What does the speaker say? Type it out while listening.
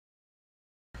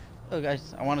Oh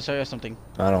guys, I want to show you something.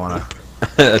 I don't wanna.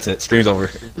 That's it. Stream's over.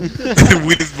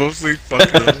 We just mostly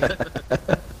fucking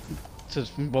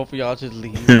Just both of y'all just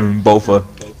leave. Bofa.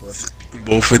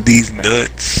 both of these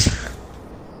nuts.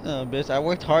 Bitch, I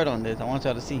worked hard on this. I want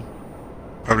y'all to see.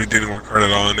 Probably didn't work hard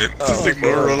at all on it. Just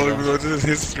ignore Rolo even though it's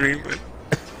his stream.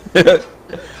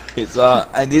 It's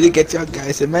I need to get y'all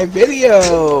guys in my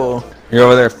video. You're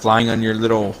over there flying on your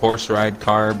little horse ride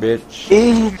car, bitch.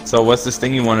 Ooh. So what's this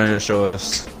thing you wanted to show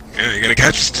us? Yeah, you gotta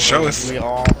catch us to show us. We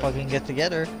all fucking get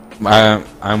together.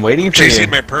 I'm waiting for Chasing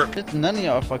you. my perp. Bitch, none of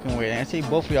y'all fucking waiting. I see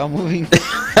both of y'all moving.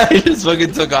 I just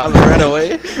fucking took off and ran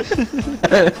away.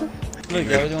 Look,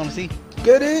 y'all really want to see?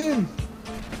 Get in.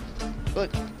 Look,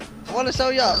 I want to show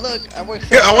y'all. Look, I worked.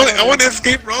 Yeah, I want to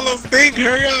escape Rolo's thing.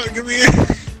 Hurry up, give me in.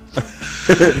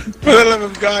 For the love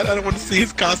of God, I don't want to see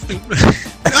his costume.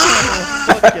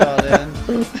 Fuck y'all then.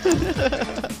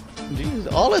 Dude,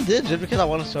 all I did just because I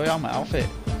want to show y'all my outfit.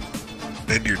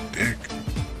 Then your dick.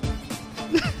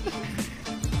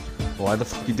 Why the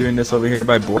fuck you doing this over here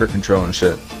by border control and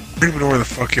shit? I don't even know where the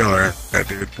fuck y'all are at,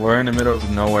 dude. We're in the middle of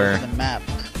nowhere. The map.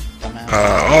 The map.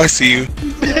 Oh, I see you.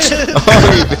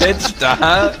 Oh, bitch,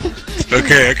 stop.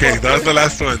 Okay, that was the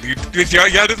last one.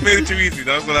 Y'all just made it too easy.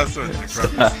 That was the last one. I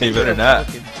promise. You better not.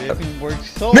 Fucking worked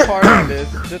so hard on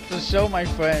this just to show my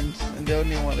friends, and they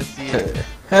don't even want to see it.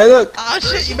 Hey, look. Ah,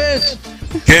 shit, you bitch!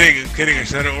 I'm kidding. I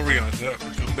said it over y'all. Shut up.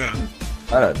 Calm down.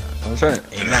 I don't know. I'm trying to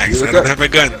aim at Relax. you. I don't have my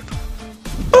gun.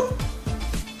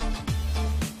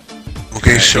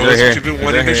 Okay, show us what you've been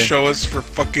wanting to show us for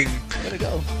fucking Where'd it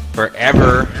go?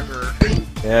 Forever.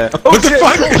 Yeah. What the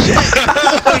fuck?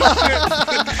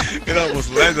 It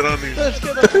almost landed on me. Let's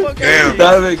get the fuck Damn. out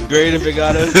That would be great if it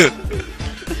got us.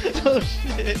 Oh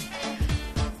shit.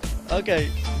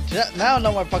 Okay, now I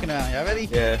know my fucking around. Y'all ready?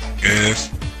 Yeah. Yes.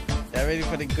 Y'all ready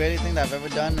for the greatest thing that I've ever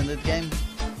done in this game?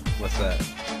 What's that?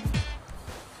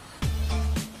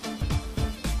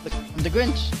 Look, I'm the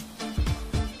Grinch.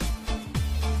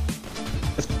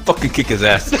 Let's fucking kick his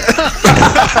ass.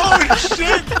 Holy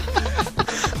shit!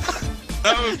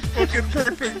 That was fucking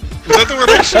perfect. Was that the one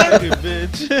I shot? You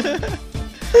bitch.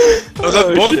 Was that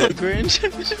both The of them? Grinch.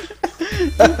 You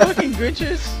fucking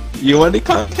Grinches. You want the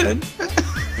content?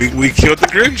 We killed the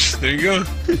Grinch. There you go.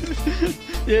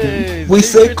 Yay. We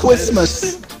say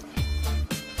Christmas. Christmas.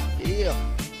 Yeah.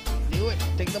 Do it.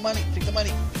 Take the money. Take the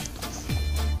money.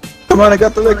 Come on, I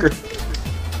got the liquor.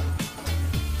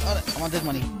 I want this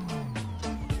money.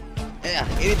 Yeah,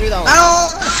 $83. Oh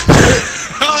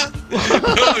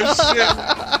shit!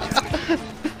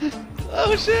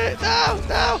 Oh shit! No,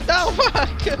 fuck!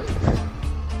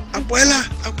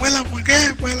 Abuela, ¿por qué,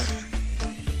 abuela?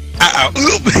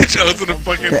 Ooh, bitch, I was in a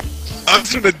fucking... I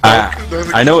was in a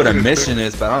dunk. I know what a mission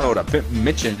is, but I don't know what a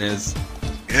mission is.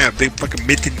 Yeah, big fucking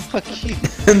mitten. Fuck you.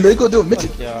 And they go do a mission.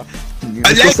 Fuck yeah.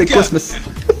 Let's go say Christmas.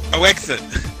 Alexa.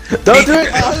 Don't do it!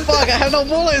 Oh fuck, I have no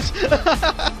bullets!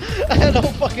 I have no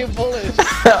fucking bullets!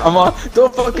 I'm on.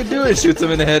 Don't fucking do it. Shoots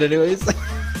him in the head anyways.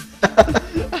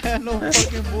 I have no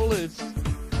fucking bullets!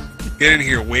 Get in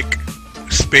here, Wick.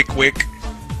 Spick Wick.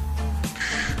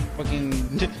 Fucking...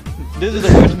 This is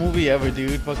the worst movie ever,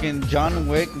 dude. Fucking John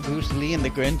Wick, Bruce Lee, and the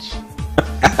Grinch.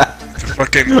 It's a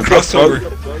fucking crossover.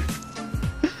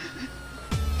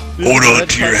 Hold on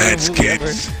to your hats,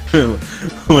 kids.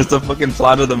 What's the fucking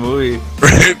plot of the movie?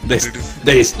 Right?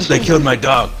 They killed my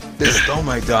dog. They stole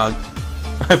my dog.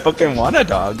 I fucking want a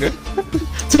dog to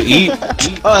eat.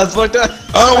 Oh, that's fucked up.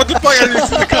 Oh, what the fuck? I didn't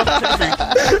see the comment.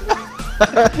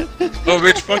 Oh,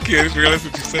 bitch, fuck you. I didn't realize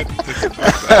what you said.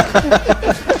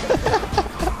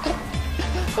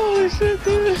 Holy shit,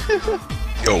 dude.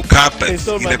 Yo, coppers. They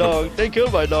stole my dog. They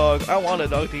killed my dog. I want a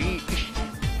dog to eat.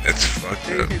 That's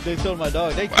fucked up. They stole my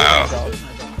dog. They killed Wow. my dog.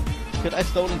 Could I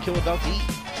stole and kill a dog to eat?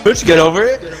 Don't you get over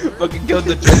it? Fucking killed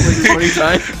the joke like 20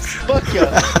 times. Fuck you.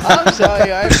 I'm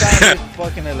sorry. I found it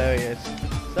fucking hilarious.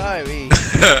 Sorry. You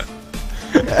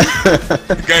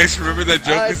guys remember that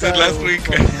joke we said last week?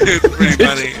 It's pretty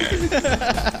funny.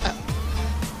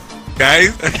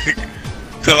 Guys,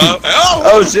 hello?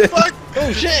 Oh shit. Fuck.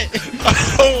 Oh shit.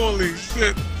 Holy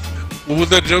shit. What was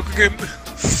that joke again?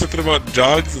 Something about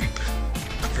jogs and... I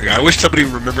forgot. I wish somebody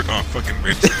remembered. Oh, fucking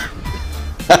bitch.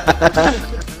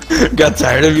 Got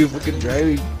tired of you fucking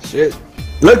driving. Shit.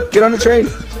 Look, get on the train.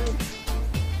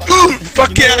 Ooh,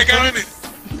 fuck yeah, I got on it.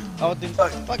 Oh, dude.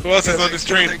 Fuck. Who else is on this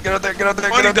train? Get out there, get out there,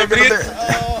 Come on, get out there, get out idiot. there.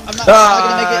 Oh, I'm not Ah,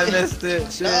 gonna I make it. missed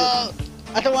it. Shit. No,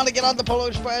 I don't want to get on the Polo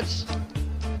Express.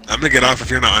 I'm gonna get off if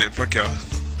you're not on it. Fuck y'all.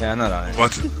 Yeah, I'm not on it.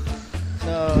 Watch it.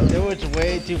 No, it was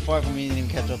way too far for me to even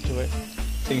catch up to it.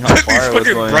 Think how This far it was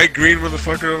fucking going. bright green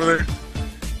motherfucker over there.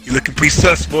 You looking pretty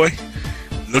sus, boy.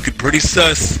 Looking pretty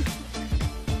sus.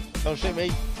 Oh shit,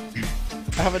 mate.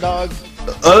 I have a dog.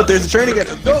 Oh, there's a train again.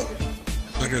 Go.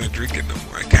 I'm not gonna drink it no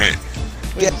more. I can't.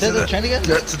 Wait, is there a train again?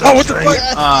 Oh, what the fuck?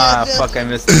 Yes, Ah, yes, fuck, I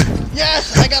missed it.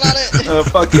 yes, I got on it. Oh,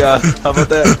 fuck yeah. How about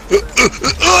that?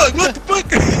 What the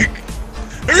fuck?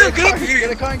 Hurry up, get up.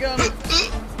 Get a car and get on it.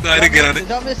 No, I didn't get on Did it.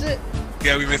 y'all miss it?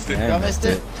 Yeah, we missed it. Yeah. Y'all missed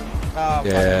it? Oh,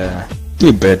 Yeah.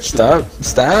 You bitch, stop.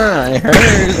 Stop. It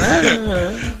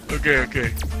hurts.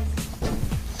 Okay.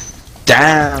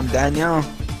 Damn, Daniel.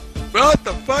 What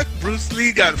the fuck? Bruce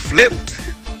Lee got flipped.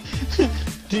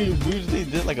 Dude, Bruce Lee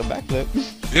did like a backflip.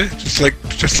 Yeah, just like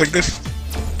this.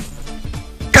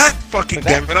 God fucking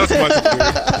damn it! I was about to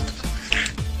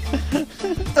do it.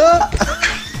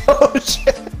 Oh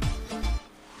shit.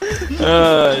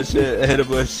 Oh shit, I hit a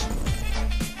bush.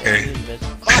 Okay.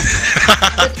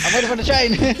 I'm waiting for the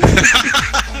train.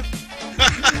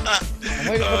 I'm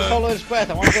waiting for the Polo Express.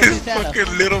 I want to go see Santa.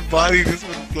 Fucking little body just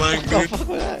went flying, What the dude. fuck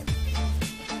was that?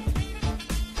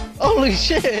 Holy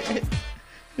shit!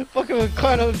 The fucking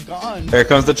Ricardo's gone. Here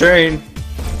comes the train.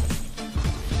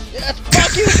 Yes,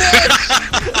 fuck you,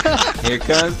 bitch! Here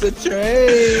comes the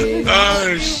train.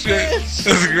 Oh shit,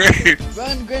 that's great.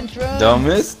 Run, Grinch, run! Don't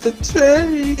miss the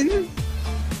train.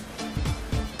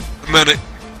 I'm on it.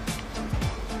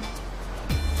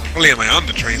 Only am I on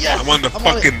the train? Yes, I'm on the I'm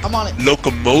on it, fucking I'm on it.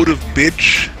 locomotive,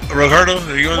 bitch. Ricardo,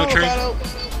 are you on Come the train? Ricardo.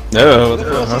 No.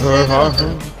 We're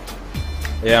gonna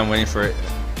Yeah, I'm waiting for it.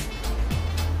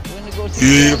 go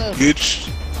see Yeah, Santa. bitch.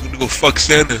 I'm gonna go fuck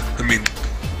Santa. I mean,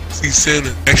 see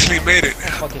Santa. Actually made it.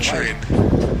 Ah, the Fucking train.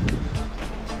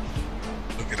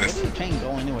 Look at Where that. does the train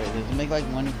go anyway? Does it make like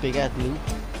one big ass loop?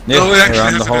 Yeah, No, it actually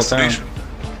around has the a whole town. destination.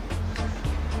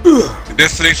 The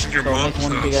destination's your Or it mom's makes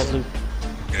one big ass house. loop?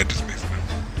 Yeah, it just makes it up.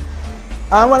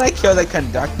 I wanna kill the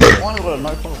conductor. I want to go to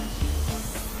North Pole.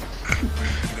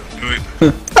 Don't do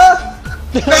it.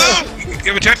 No! You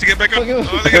have a chance to get back up. Okay.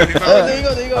 Oh, they got me. Oh, there you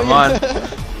go, there you go. I'm yeah. on.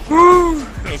 Woo!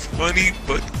 That was funny,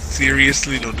 but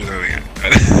seriously, don't do that again.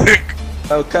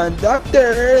 Oh,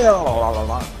 conductor.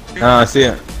 Oh, I see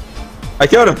it. I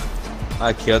killed him.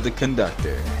 I killed the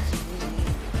conductor.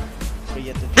 But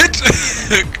yet the Bitch!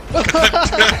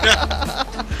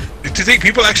 Do you think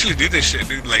people actually do this shit,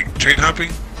 dude? Like train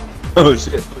hopping? Oh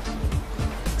shit.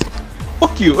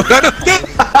 Fuck you.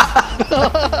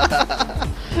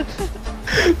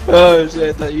 Oh shit,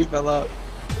 I thought you fell out.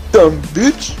 Dumb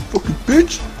bitch. Fucking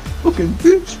bitch. Fucking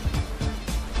bitch.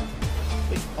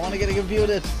 Wait, I want to get a good view of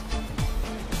this.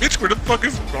 Bitch, what the fuck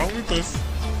is wrong with us?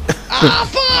 Ah,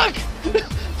 fuck!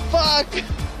 Fuck!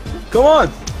 Come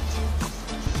on.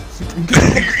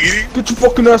 You're eating? Get your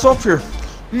fucking ass up here.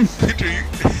 Bitch,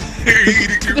 are you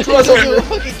eating too Bitch, much? do a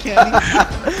fucking candy.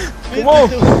 Come on.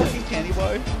 Do a fucking candy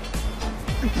bar.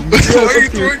 Why are you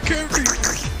throwing candy?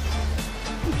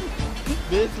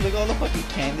 Bitch, look all the fucking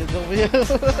candies over here.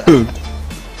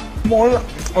 Come on.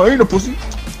 I ain't a pussy.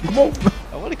 Come on.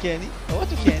 I want a candy. I want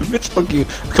some candy. Bitch, fuck you.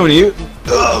 I'm coming to you.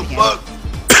 Oh,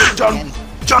 fuck. Candy.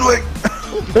 John Wick.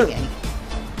 Candy.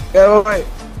 Yeah, wait.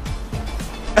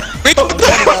 Bitch, I'm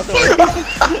trying to get out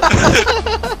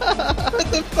What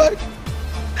the fuck?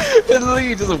 It's like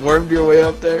you just wormed your way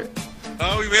up there.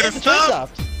 oh, we made the it train stop!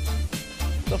 stopped.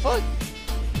 The fuck?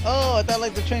 Oh, I thought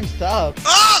like the train stopped.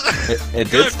 Ah! It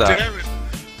did God stop. damn it.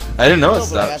 I didn't know No, it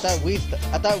but like, stopped.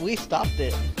 I thought we stopped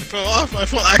it. I fell off. I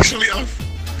fell actually off.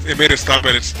 It made it stop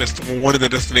at its one of the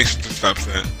destinations it stops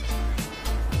at.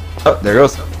 Oh, there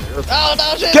goes. Oh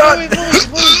no, shit! God. Move.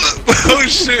 Oh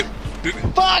shit! Dude,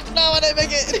 Fuck! No, I didn't make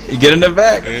it. You get in the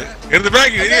back. yeah. Get in the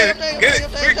back, you idiot! Get it!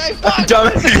 Quick. Fuck! Dumb.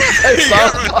 I You saw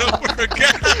gotta run over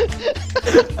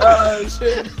again! Oh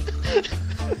shit.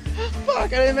 Fuck! I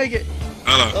didn't make it.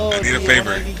 Hold Oh, on, I need a dude,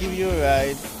 favor. I can give you a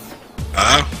ride.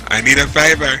 I need a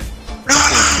favor.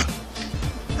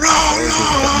 Roll!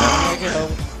 I can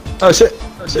help. Oh shit.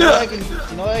 Oh You know what I shit. can?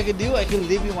 You know what I can do? I can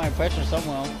leave you my impression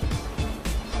somewhere.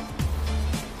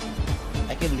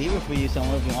 I can leave it for you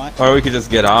somewhere if you want. Or we could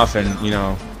just get off and, you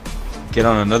know, get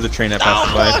on another train that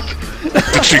passes by.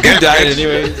 What you You get, died bitch?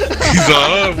 anyways. He's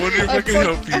all, I wonder if I can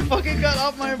help I you. fucking got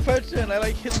off my impression. I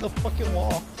like hit the fucking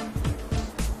wall.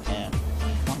 Damn.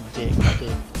 I'm a dick.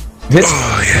 Okay. This.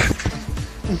 Oh, yeah.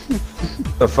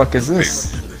 The fuck is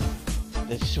this?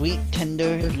 The sweet,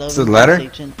 tender, loving It's a ladder?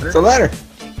 sensation. It's a ladder.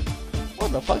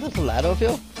 What the fuck? That's a ladder,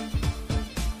 Phil?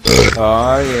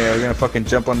 Oh yeah, we're gonna fucking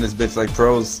jump on this bitch like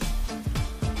pros.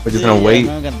 We're just Yeah, gonna wait.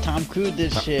 I'm gonna Tom Cruise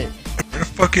this shit. Where the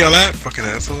fuck y'all at, fucking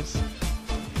assholes?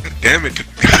 God damn it,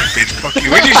 bitch, fuck you.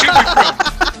 Where'd you shoot me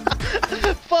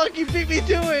from? Fuck, you beat me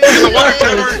to it! The water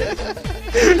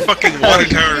tower. Fucking water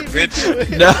tower, bitch.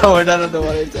 No, we're not on the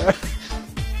water tower.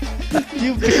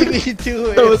 You beat me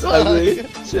to it. That was fuck. ugly.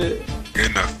 Shit. You're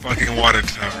in the fucking fucking water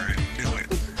tower. I knew it.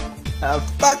 A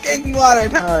fucking water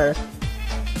tower.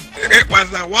 It was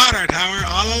the water tower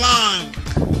all along.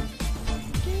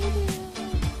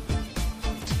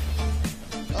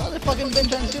 Oh, they fucking been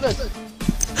trying to shoot us.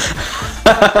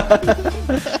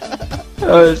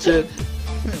 Oh shit.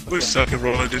 We're sucking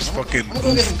roller just fucking. I'm gonna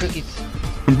go get some cookies.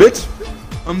 Bitch,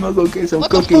 I'm gonna go get some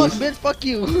What cookies. the fuck, bitch? Fuck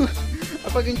you. I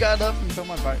fucking got up and put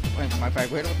my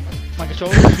vibrator, my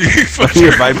controller. You fucking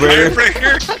Your vibrator?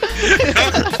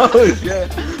 Oh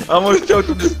shit. I almost choked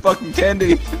on this fucking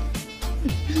candy.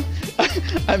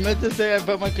 I meant to say I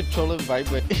put my controller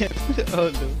vibrate. Oh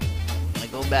no. I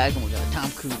go back and we got a Tom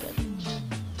Cruise.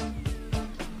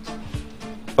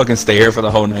 Fucking stay here for the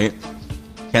whole night.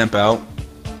 Camp out.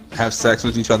 Have sex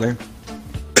with each other.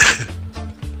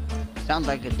 Sounds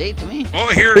like a date to me. Oh,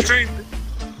 here a train.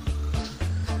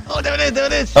 Oh, there it is, there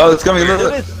it is. Oh, it's coming. Look, There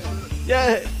look. it is.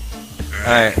 Yeah.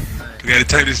 Alright. We gotta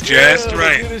time this just Yeah,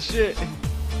 right. Look at this shit.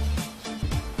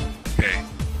 Okay.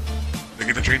 Look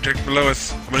at the train tracks below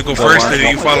us. I'm gonna go first, and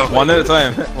then you follow. One at a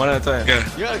time. One at a time. Yeah.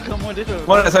 You gotta come on this way.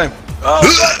 One at a time. Oh,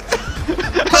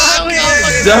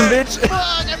 dumb bitch. Fuck,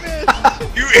 I missed.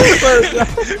 You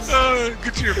oh,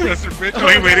 get to your presser, bitch. Oh,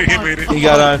 he made it. He made it. He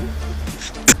got on.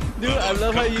 Dude, I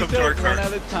love how you Come to our said car. one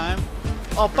at a time.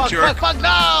 Oh, fuck, to our fuck,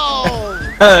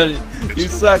 fuck, no! You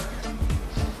suck.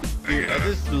 Dude, I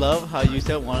just love how you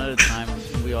said one at a time.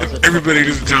 And we also Everybody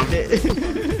just jumped. I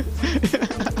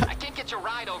can't get your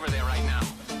ride over there right now.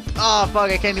 Oh,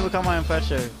 fuck, I can't even come on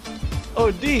pressure.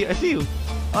 Oh, D, I see you.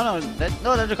 Oh, no,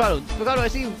 that's Ricardo. Ricardo, I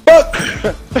see you. Fuck.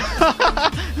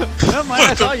 Never mind, I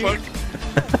What saw the you. fuck?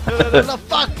 The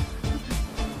fuck?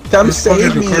 Come Who's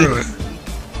fucking save me. Ricardo?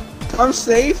 Come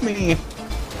save me.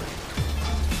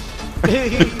 Oh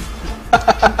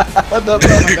What the my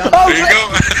fuck? God. There you go.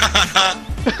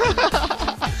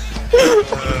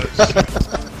 I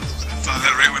saw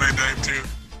that right when I dived too.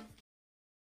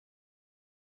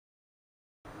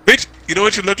 Bitch, you know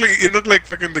what you look like? You look like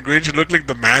fucking the Grinch. You look like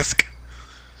the mask.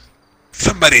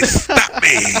 Somebody stop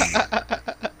me!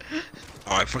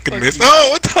 Oh, I fucking missed. Oh,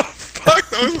 what the fuck?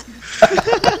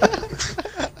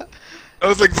 That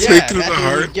was like straight through the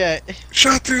heart.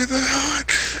 Shot through the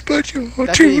heart, but you're That's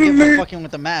what too you get for late. fucking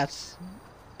with the mats.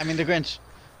 I mean the Grinch.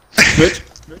 Bitch.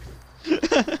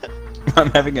 I'm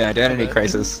having an identity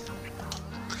crisis.